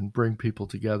on and bring people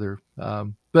together.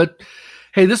 But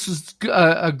hey, this is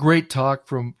a great talk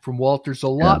from Walt. There's a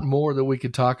lot more that we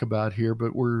could talk about here,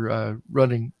 but we're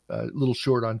running a little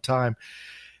short on time.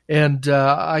 And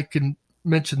I can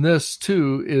mention this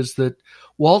too, is that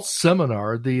Walt's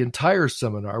seminar, the entire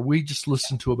seminar, we just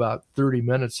listened to about 30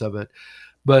 minutes of it,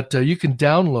 but you can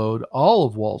download all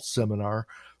of Walt's seminar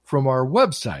from our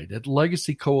website at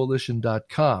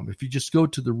legacycoalition.com. If you just go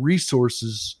to the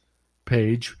resources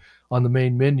page on the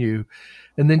main menu,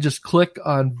 and then just click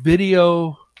on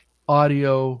video,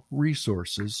 audio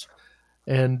resources,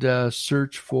 and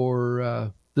search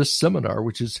for this seminar,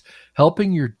 which is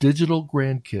helping your digital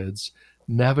grandkids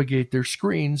navigate their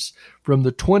screens from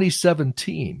the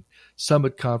 2017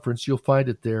 Summit Conference. You'll find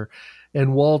it there.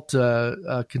 And Walt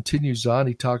continues on.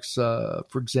 He talks, for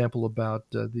example, about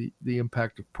the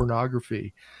impact of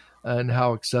pornography and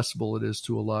how accessible it is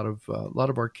to a lot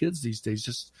of our kids these days,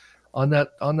 just on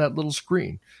that little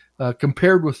screen.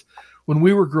 Compared with when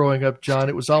we were growing up, John,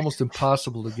 it was almost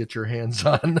impossible to get your hands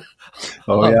on.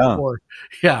 Porn.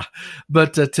 Yeah.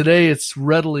 But today it's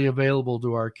readily available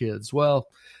to our kids. Well,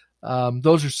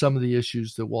 those are some of the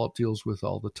issues that Walt deals with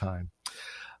all the time.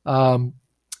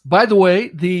 By the way,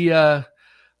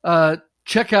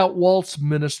 check out Walt's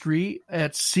ministry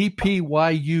at cpyu.org.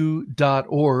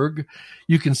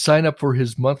 You can sign up for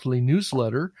his monthly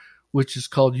newsletter, which is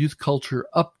called Youth Culture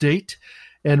Update.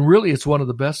 And really, it's one of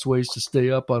the best ways to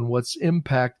stay up on what's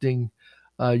impacting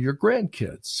your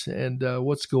grandkids and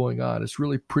what's going on. It's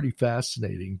really pretty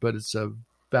fascinating, but it's a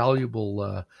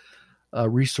valuable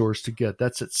resource to get.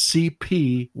 That's at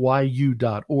cpyu.org.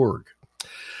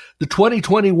 The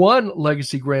 2021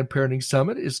 Legacy Grandparenting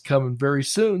Summit is coming very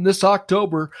soon. This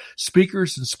October,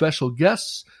 speakers and special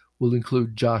guests will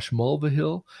include Josh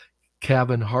Mulvihill,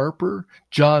 Kevin Harper,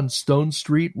 John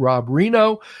Stonestreet, Rob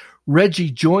Reno,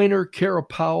 Reggie Joyner, Kara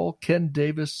Powell, Ken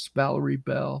Davis, Valerie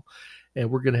Bell,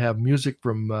 and we're going to have music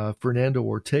from Fernando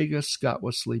Ortega, Scott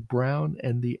Wesley Brown,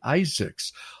 and the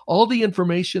Isaacs. All the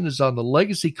information is on the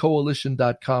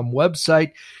legacycoalition.com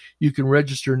website. You can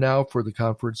register now for the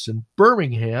conference in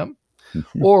Birmingham,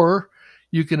 or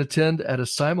you can attend at a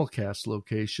simulcast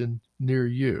location near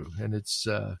you. And it's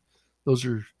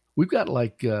we've got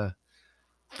like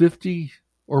 50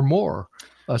 or more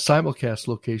simulcast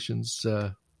locations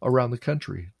around the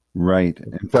country. Right.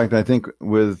 In fact, I think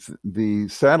with the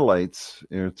satellites,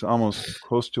 it's almost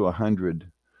close to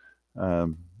 100.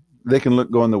 They can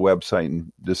go on the website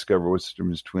and discover what's the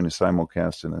difference between a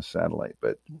simulcast and a satellite.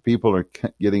 But people are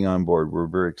getting on board. We're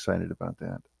very excited about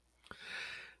that.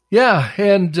 Yeah,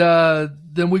 and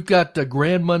then we've got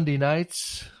Grand Monday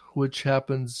Nights, which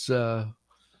happens if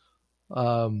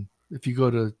you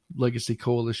go to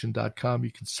legacycoalition.com,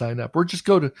 you can sign up. Or just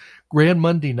go to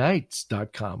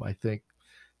grandmondaynights.com, I think.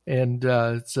 And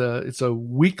it's a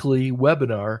weekly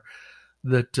webinar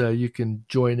that you can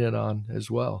join in on as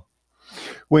well.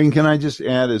 Wayne, can I just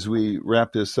add, as we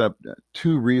wrap this up,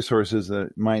 2 resources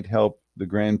that might help the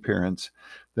grandparents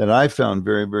that I found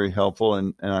very, very helpful,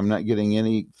 and I'm not getting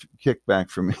any kickback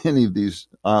from any of these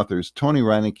authors. Tony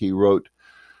Reineke wrote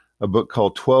a book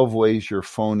called 12 Ways Your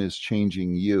Phone is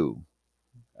Changing You.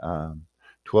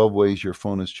 12 Ways Your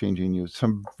Phone is Changing You.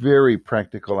 Some very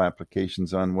practical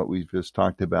applications on what we've just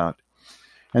talked about.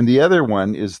 And the other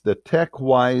one is the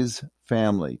TechWise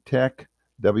Family, Tech,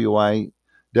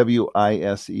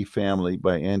 W-I-S-E Family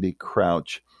by Andy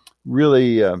Crouch.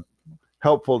 Really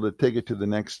helpful to take it to the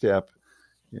next step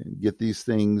and get these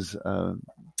things,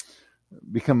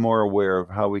 become more aware of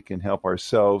how we can help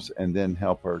ourselves and then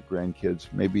help our grandkids,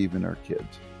 maybe even our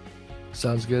kids.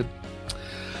 Sounds good.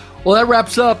 Well, that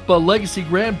wraps up Legacy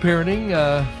Grandparenting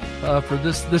for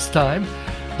this time,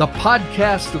 the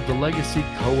podcast of the Legacy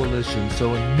Coalition.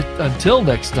 So until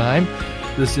next time,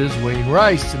 this is Wayne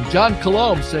Rice and John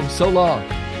Colomb saying so long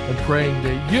and praying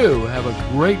that you have a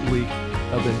great week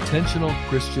of intentional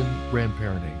Christian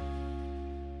grandparenting.